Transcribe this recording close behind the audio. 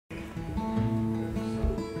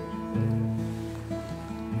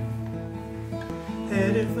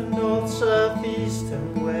Headed for north, south, east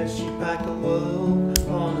and west, she packed the world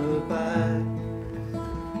on her back.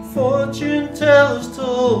 Fortune tellers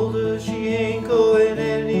told her she ain't going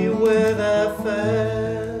anywhere that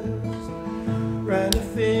fast. Ran her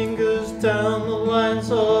fingers down the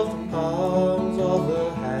lines of the palms of her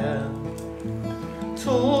hand.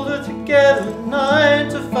 Told her to get a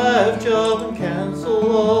 9-to-5 job and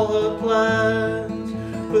cancel all her plans.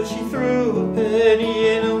 But she threw a penny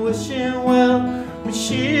in a wishing well when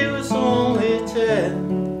she was only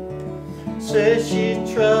 10. Said she'd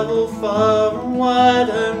travel far and wide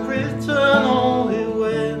and return only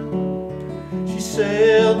when she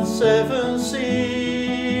sailed the 7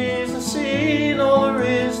 seas and seen all there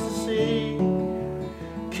is to see.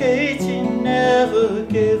 Katie never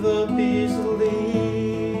gave up easily.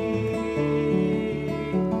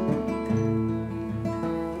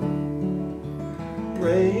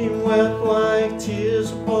 Rain wept like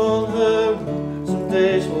tears upon her, some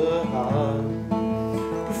days were hard.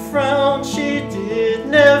 But frown she did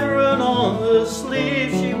never, and on her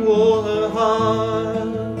sleeve she wore her heart.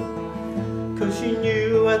 'Cause she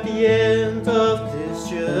knew at the end of this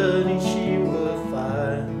journey she would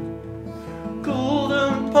find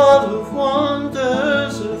golden pot of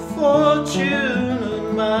wonders of fortune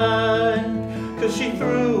and mind. 'Cause she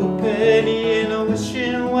threw a penny in a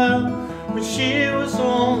wishing well when she was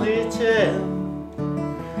only 10.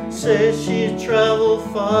 Said she'd travel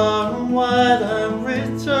far and wide and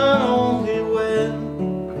return only when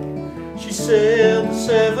she sailed the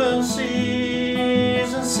 7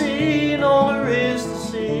 seas and seen all there is to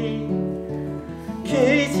see.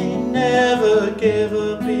 Katie never gave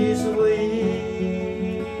up easily.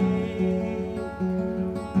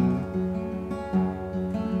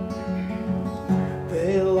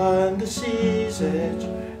 They lined the sea's edge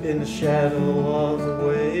in the shadow of the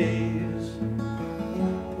waves.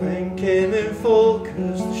 Rain came in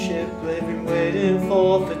focus, the ship they've been waiting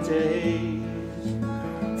for days.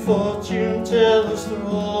 Fortune tellers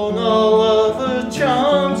thrown all of her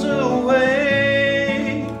charms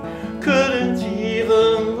away. Couldn't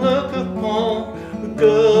even look upon the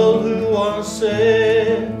girl who once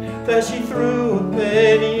said that she threw a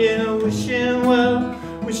penny in a wishing well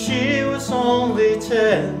when she was only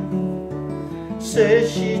 10. Said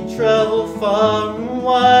she'd travel far and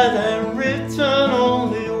wide and return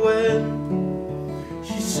only when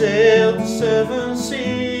she sailed the 7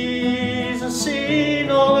 seas and seen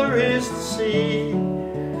all there is to see.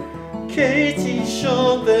 Katie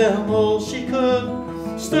showed them all she could,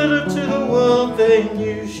 stood up to the world they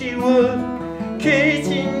knew she would.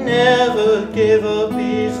 Katie never gave up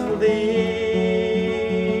easily.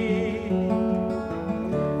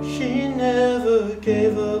 She never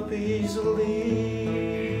gave up.